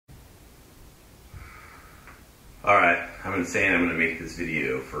Alright, I've been saying I'm going to make this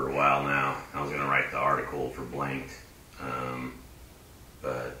video for a while now. I was going to write the article for Blanked,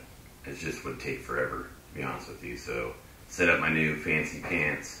 but it just would take forever, to be honest with you. So, set up my new fancy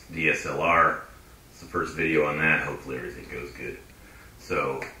pants DSLR. It's the first video on that. Hopefully everything goes good.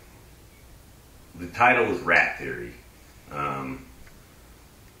 So, the title is Rat Theory. When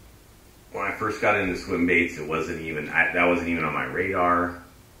I first got into swim baits, it wasn't even, that wasn't even on my radar.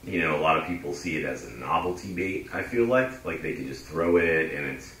 You know, a lot of people see it as a novelty bait, I feel like they can just throw it and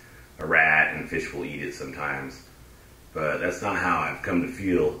it's a rat and fish will eat it sometimes. But that's not how I've come to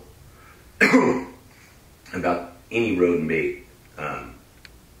feel about any rodent bait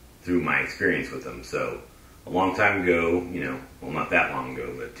through my experience with them. So, a long time ago, you know, well, not that long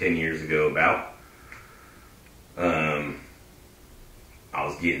ago, but 10 years ago about,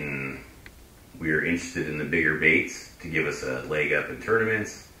 we were interested in the bigger baits to give us a leg up in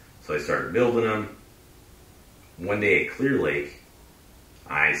tournaments. So I started building them. One day at Clear Lake,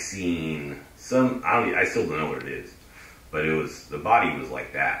 I seen some, I still don't know what it is, but it was, the body was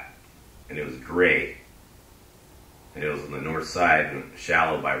like that, and it was gray, and it was on the north side,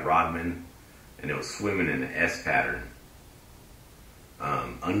 shallow by Rodman, and it was swimming in an S pattern,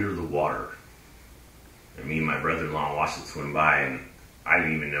 under the water. And me and my brother-in-law watched it swim by, and I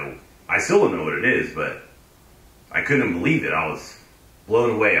didn't even know, I still don't know what it is, but I couldn't believe it. I was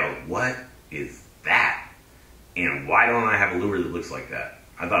blown away. I was, what is that? And why don't I have a lure that looks like that?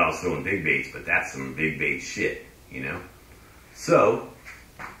 I thought I was throwing big baits, but that's some big bait shit, you know? So,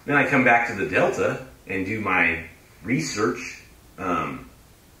 then I come back to the Delta and do my research, and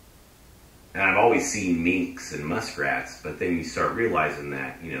I've always seen minks and muskrats, but then you start realizing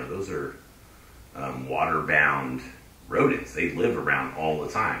that, you know, those are water-bound rodents. They live around all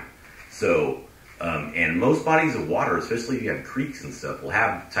the time. So, and most bodies of water, especially if you have creeks and stuff, will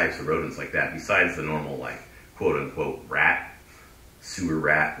have types of rodents like that, besides the normal, like, quote-unquote rat, sewer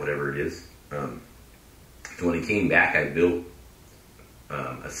rat, whatever it is. So when he came back, I built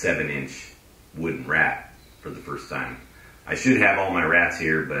a 7-inch wooden rat for the first time. I should have all my rats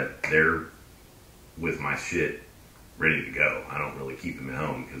here, but they're with my shit ready to go. I don't really keep them at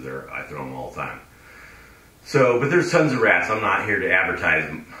home because I throw them all the time. So, but there's tons of rats. I'm not here to advertise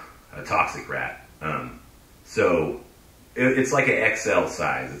a toxic rat. So it's like an XL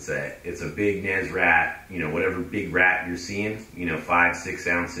size. It's a big Nez rat, you know, whatever big rat you're seeing, you know, 5-6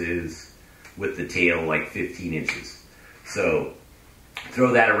 ounces with the tail like 15 inches. So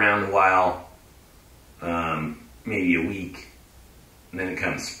throw that around a while, maybe a week, and then it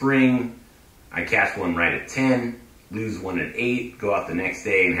comes spring. I catch one right at 10, lose one at 8, go out the next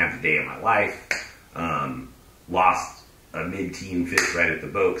day and have the day of my life. Lost a mid-teen fish right at the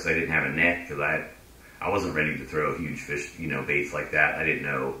boat because I didn't have a net, because I wasn't ready to throw huge fish, you know, baits like that. I didn't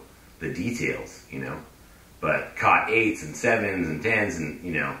know the details, you know, but caught 8s and 7s and 10s and,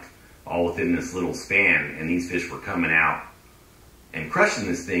 you know, all within this little span, and these fish were coming out and crushing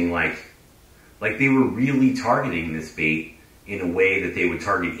this thing like they were really targeting this bait in a way that they would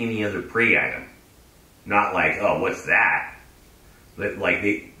target any other prey item. Not like, oh, what's that? But like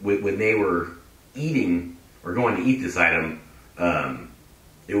when they were eating or going to eat this item,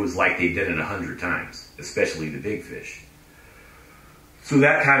 it was like they'd done it 100 times, especially the big fish. So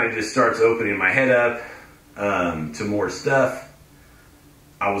that kind of just starts opening my head up to more stuff.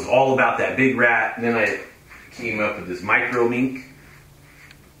 I was all about that big rat, and then I came up with this micro mink,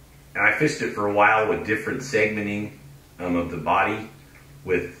 and I fished it for a while with different segmenting of the body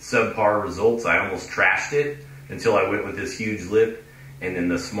with subpar results. I almost trashed it until I went with this huge lip and then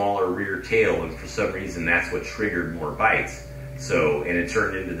the smaller rear tail, and for some reason that's what triggered more bites. So, and it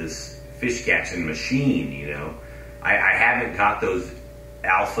turned into this fish catching machine, you know. I haven't got those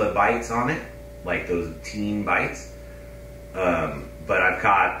alpha bites on it, like those teen bites, but I've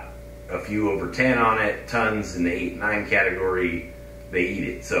caught a few over 10 on it, tons in the 8-9 category. They eat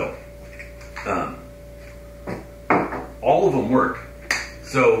it. So, all of them work.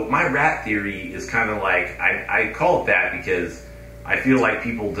 So my rat theory is kind of like, I call it that because I feel like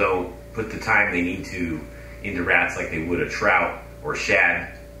people don't put the time they need to into rats like they would a trout or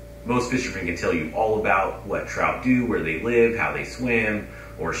shad. Most fishermen can tell you all about what trout do, where they live, how they swim,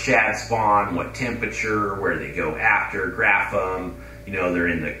 or shad spawn, what temperature, where they go after, graph them. You know, they're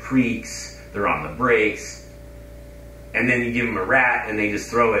in the creeks, they're on the breaks. And then you give them a rat and they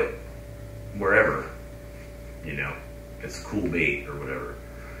just throw it wherever, you know. It's a cool bait or whatever.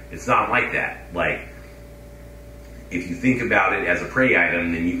 It's not like that. Like, if you think about it as a prey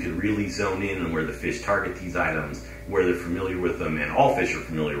item, then you could really zone in on where the fish target these items, where they're familiar with them, and all fish are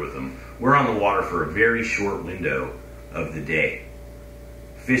familiar with them. We're on the water for a very short window of the day.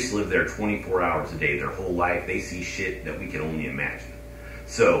 Fish live there 24 hours a day, their whole life. They see shit that we can only imagine.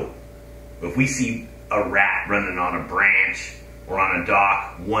 So if we see a rat running on a branch or on a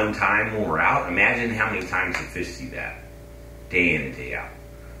dock one time when we're out, imagine how many times the fish see that day in and day out.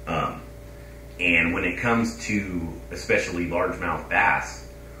 And when it comes to especially largemouth bass,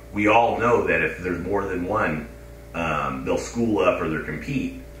 we all know that if there's more than one, they'll school up or they'll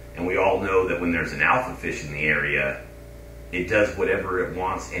compete. And we all know that when there's an alpha fish in the area, it does whatever it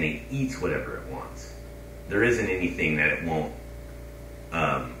wants and it eats whatever it wants. There isn't anything that it won't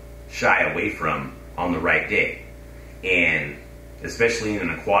shy away from on the right day. And especially in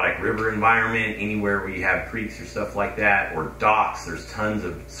an aquatic river environment, anywhere where you have creeks or stuff like that, or docks, there's tons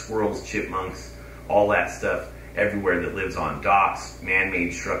of squirrels, chipmunks, all that stuff everywhere that lives on docks,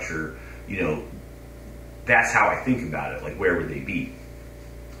 man-made structure. You know, that's how I think about it. Like, where would they be?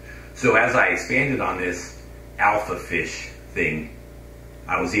 So as I expanded on this alpha fish thing,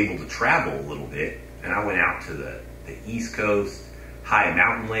 I was able to travel a little bit, and I went out to the East Coast, high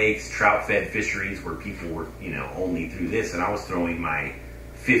mountain lakes, trout-fed fisheries where people were, you know, only through this, and I was throwing my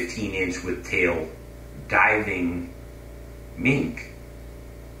 15-inch with tail diving mink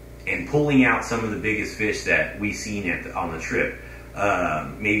and pulling out some of the biggest fish that we seen on the trip.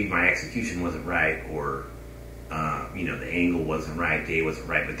 Maybe my execution wasn't right, or you know, the angle wasn't right, day wasn't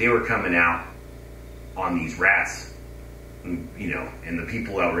right, but they were coming out on these rats, you know, and the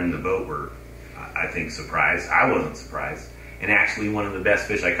people that were in the boat were, I think, surprised. I wasn't surprised. And actually, one of the best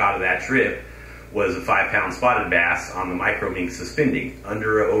fish I caught of that trip was a 5-pound spotted bass on the micro mink suspending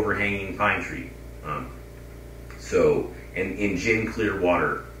under an overhanging pine tree. So, and in gin clear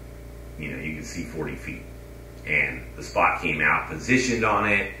water, you know, you could see 40 feet. And the spot came out, positioned on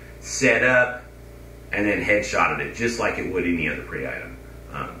it, set up, and then headshotted it just like it would any other prey item.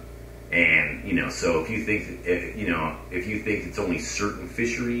 And you know, so if you think it's only certain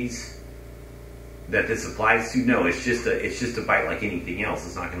fisheries that this applies to, no, it's just a bite like anything else.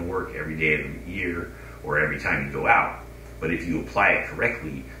 It's not going to work every day of the year or every time you go out. But if you apply it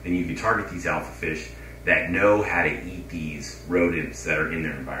correctly, then you can target these alpha fish that know how to eat these rodents that are in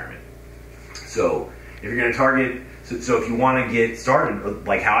their environment. So if you're going to target, so if you want to get started,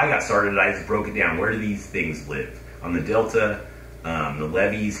 like how I got started, I just broke it down. Where do these things live? On the delta, the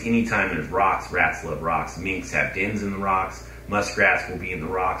levees, anytime there's rocks, rats love rocks. Minks have dens in the rocks. Muskrats will be in the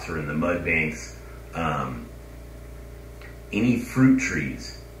rocks or in the mud banks. Any fruit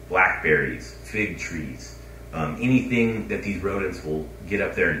trees, blackberries, fig trees, anything that these rodents will get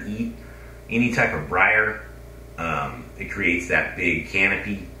up there and eat, any type of briar, it creates that big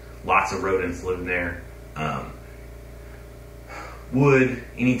canopy. Lots of rodents live in there. Wood,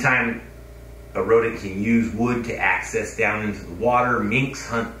 anytime a rodent can use wood to access down into the water. Minks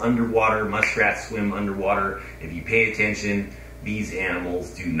hunt underwater, muskrats swim underwater. If you pay attention, these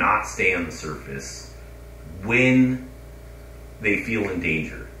animals do not stay on the surface when they feel in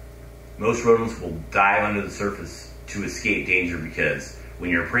danger. Most rodents will dive under the surface to escape danger, because when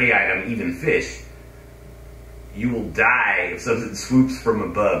you're a prey item, even fish, you will die if something swoops from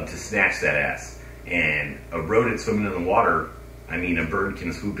above to snatch that ass. And a rodent swimming in the water, I mean, a bird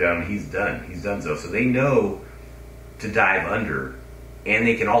can swoop down and he's done. He's done so. So they know to dive under, and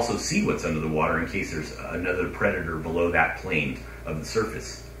they can also see what's under the water in case there's another predator below that plane of the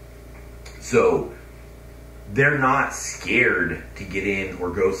surface. So they're not scared to get in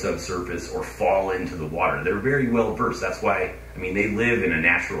or go subsurface or fall into the water. They're very well versed. That's why, I mean, they live in a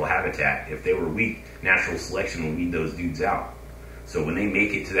natural habitat. If they were weak, natural selection will weed those dudes out. So when they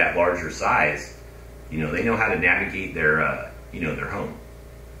make it to that larger size, you know, they know how to navigate their, their home.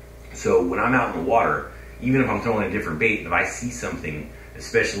 So when I'm out in the water, even if I'm throwing a different bait, if I see something,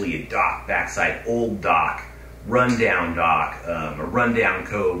 especially a dock, backside, old dock, rundown dock, a rundown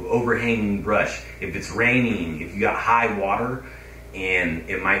cove, overhanging brush, if it's raining, if you got high water, and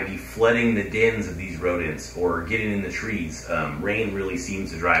it might be flooding the dens of these rodents or getting in the trees, rain really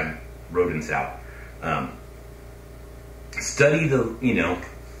seems to drive rodents out. Study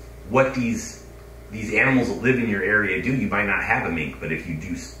what these animals that live in your area do. You might not have a mink, but if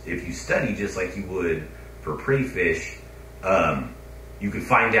you study just like you would for prey fish, you can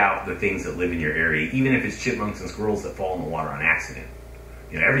find out the things that live in your area, even if it's chipmunks and squirrels that fall in the water on accident.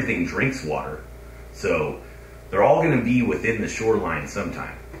 You know, everything drinks water, so they're all going to be within the shoreline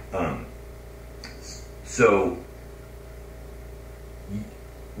sometime. So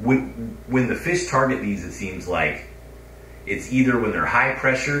when the fish target these, it seems like it's either when they're high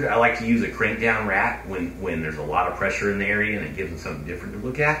pressured. I like to use a crank down rat when there's a lot of pressure in the area and it gives them something different to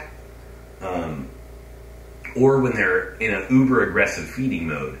look at. Or when they're in an uber aggressive feeding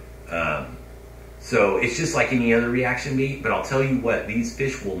mode. So it's just like any other reaction bait, but I'll tell you what, these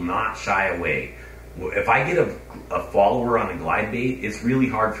fish will not shy away. If I get a follower on a glide bait, it's really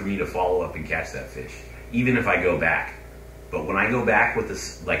hard for me to follow up and catch that fish, even if I go back. But when I go back with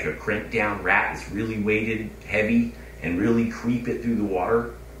this, like a crimp down rat that's really weighted, heavy, and really creep it through the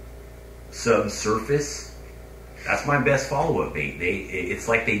water, subsurface, that's my best follow-up bait. It's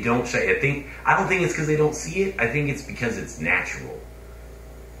like they don't shy. I don't think it's because they don't see it. I think it's because it's natural.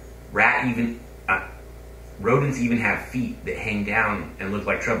 Rodents even have feet that hang down and look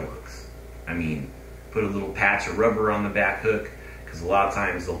like treble hooks. I mean, put a little patch of rubber on the back hook, because a lot of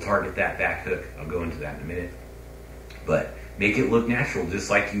times they'll target that back hook. I'll go into that in a minute. But make it look natural, just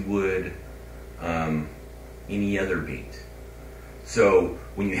like you would any other bait. So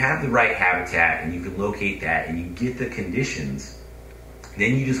when you have the right habitat and you can locate that and you get the conditions,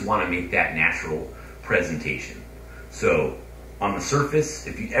 then you just want to make that natural presentation. So on the surface,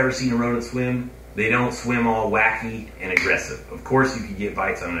 if you've ever seen a rodent swim, they don't swim all wacky and aggressive. Of course, you could get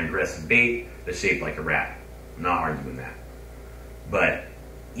bites on an aggressive bait that's shaped like a rat. I'm not arguing that. But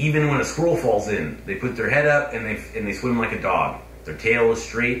even when a squirrel falls in, they put their head up and they swim like a dog. Their tail is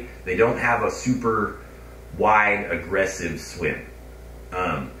straight. They don't have a super wide, aggressive swim.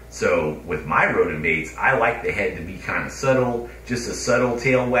 So with my rodent baits, I like the head to be kind of subtle, just a subtle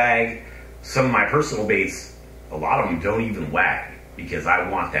tail wag. Some of my personal baits, a lot of them don't even wag, because I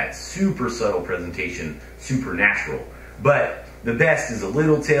want that super subtle presentation, super natural. But the best is a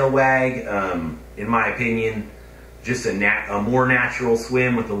little tail wag, in my opinion. Just a more natural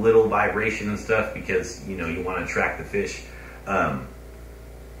swim with a little vibration and stuff, because you want to attract the fish. And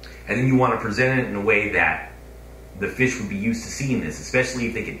then you want to present it in a way that the fish would be used to seeing this, especially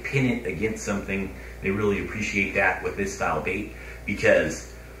if they could pin it against something. They really appreciate that with this style bait,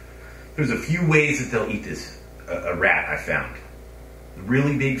 because there's a few ways that they'll eat this, a rat I found. The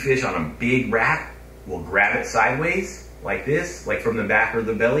really big fish on a big rat will grab it sideways, like this, like from the back or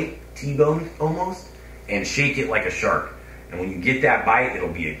the belly, T-bone almost, and shake it like a shark. And when you get that bite, it'll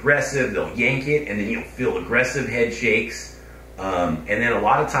be aggressive, they'll yank it, and then you'll feel aggressive head shakes. And then a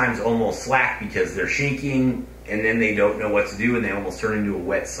lot of times almost slack, because they're shaking and then they don't know what to do and they almost turn into a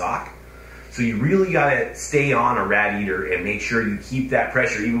wet sock. So you really got to stay on a rat eater and make sure you keep that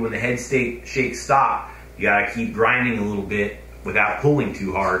pressure. Even when the head shakes stop, you got to keep grinding a little bit without pulling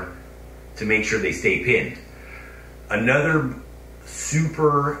too hard to make sure they stay pinned. Another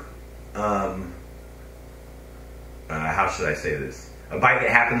super, how should I say this? A bite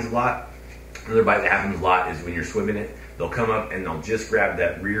that happens a lot, another bite that happens a lot is when you're swimming it, they'll come up and they'll just grab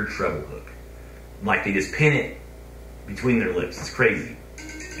that rear treble hook. Like they just pin it between their lips. It's crazy.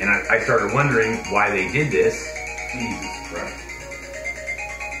 And I started wondering why they did this. Jesus Christ.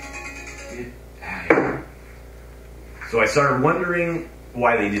 Get out of here. So I started wondering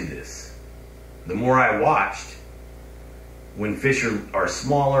why they did this. The more I watched, when fish are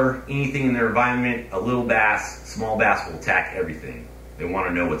smaller, anything in their environment, a little bass, small bass will attack everything. They want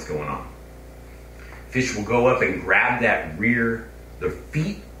to know what's going on. Fish will go up and grab that the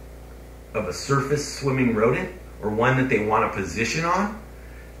feet of a surface swimming rodent, or one that they want to position on,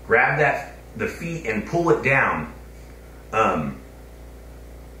 grab the feet and pull it down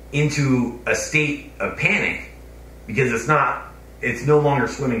into a state of panic, because it's no longer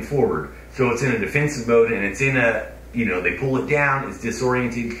swimming forward. So it's in a defensive mode, and it's in they pull it down, it's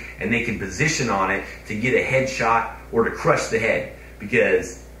disoriented, and they can position on it to get a head shot or to crush the head.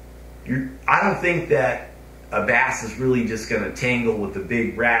 Because I don't think that a bass is really just going to tangle with a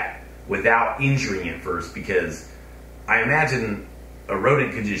big rat without injuring it first, because I imagine a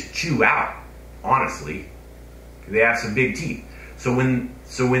rodent could just chew out, honestly. They have some big teeth. So when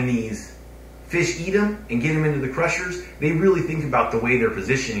these fish eat them and get them into the crushers, they really think about the way they're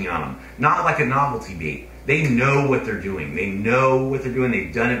positioning on them. Not like a novelty bait. They know what they're doing. They know what they're doing.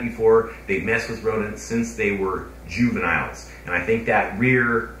 They've done it before. They've messed with rodents since they were juveniles. And I think that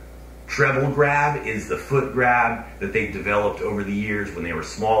rear treble grab is the foot grab that they've developed over the years when they were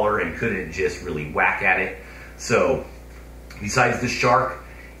smaller and couldn't just really whack at it. So besides the shark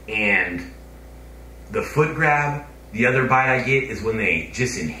and the foot grab, the other bite I get is when they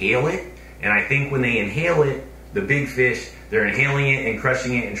just inhale it. And I think when they inhale it, the big fish, they're inhaling it and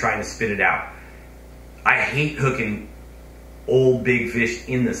crushing it and trying to spit it out. I hate hooking old big fish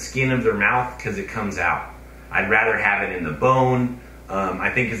in the skin of their mouth, because it comes out. I'd rather have it in the bone.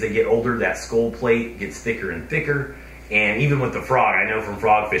 I think as they get older, that skull plate gets thicker and thicker. And even with the frog, I know from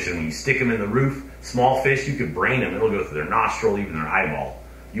frog fishing, when you stick them in the roof, small fish, you could brain them. It'll go through their nostril, even their eyeball.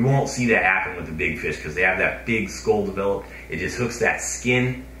 You won't see that happen with the big fish, because they have that big skull developed. It just hooks that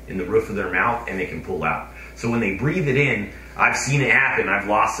skin in the roof of their mouth, and they can pull out. So when they breathe it in, I've seen it happen. I've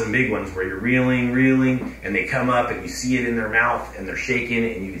lost some big ones where you're reeling, and they come up and you see it in their mouth and they're shaking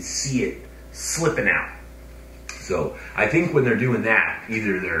it and you can see it slipping out. So I think when they're doing that,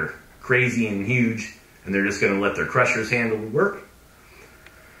 either they're crazy and huge and they're just going to let their crushers handle the work,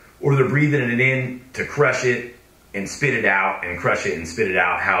 or they're breathing it in to crush it and spit it out and crush it and spit it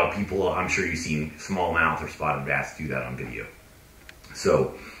out. How people, I'm sure you've seen smallmouth or spotted bass do that on video.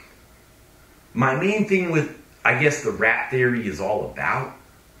 So my main thing with, I guess, the rat theory is all about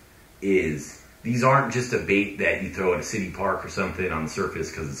is these aren't just a bait that you throw at a city park or something on the surface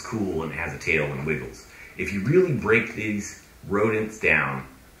because it's cool and it has a tail and wiggles. If you really break these rodents down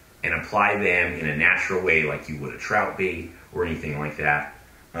and apply them in a natural way like you would a trout bait or anything like that,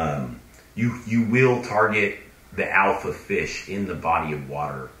 you will target the alpha fish in the body of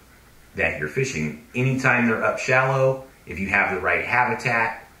water that you're fishing. Anytime they're up shallow, if you have the right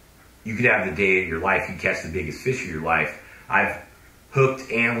habitat, you could have the day of your life. You catch the biggest fish of your life. I've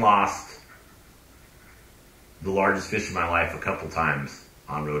hooked and lost the largest fish of my life a couple times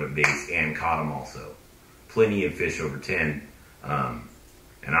on rodent baits and caught them also. Plenty of fish over 10.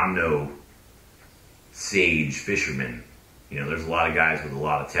 And I'm no sage fisherman. You know, there's a lot of guys with a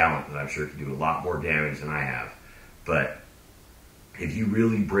lot of talent that I'm sure can do a lot more damage than I have. But if you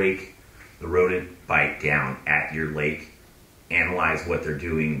really break the rodent bite down at your lake, analyze what they're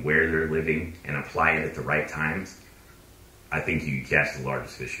doing, where they're living, and apply it at the right times, I think you can catch the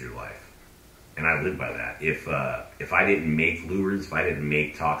largest fish of your life. And I live by that. If I didn't make lures, if I didn't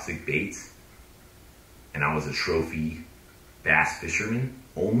make toxic baits, and I was a trophy bass fisherman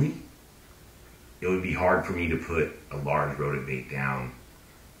only, it would be hard for me to put a large rodent bait down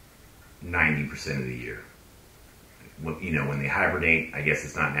 90% of the year. You know, when they hibernate, I guess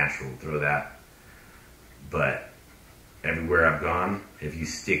it's not natural to throw that. But everywhere I've gone, if you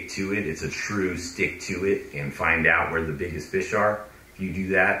stick to it, it's a true stick to it and find out where the biggest fish are. If you do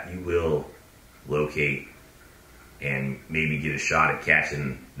that, you will locate and maybe get a shot at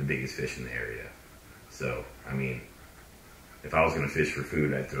catching the biggest fish in the area. So, I mean, if I was going to fish for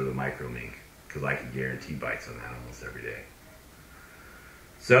food, I'd throw the micro mink because I could guarantee bites on that almost every day.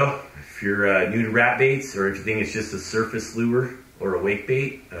 So, if you're new to rat baits, or if you think it's just a surface lure or a wake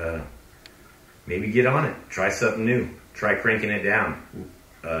bait, maybe get on it. Try something new. Try cranking it down.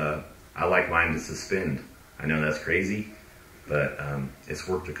 I like mine to suspend. I know that's crazy, but it's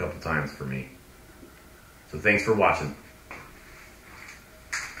worked a couple times for me. So thanks for watching.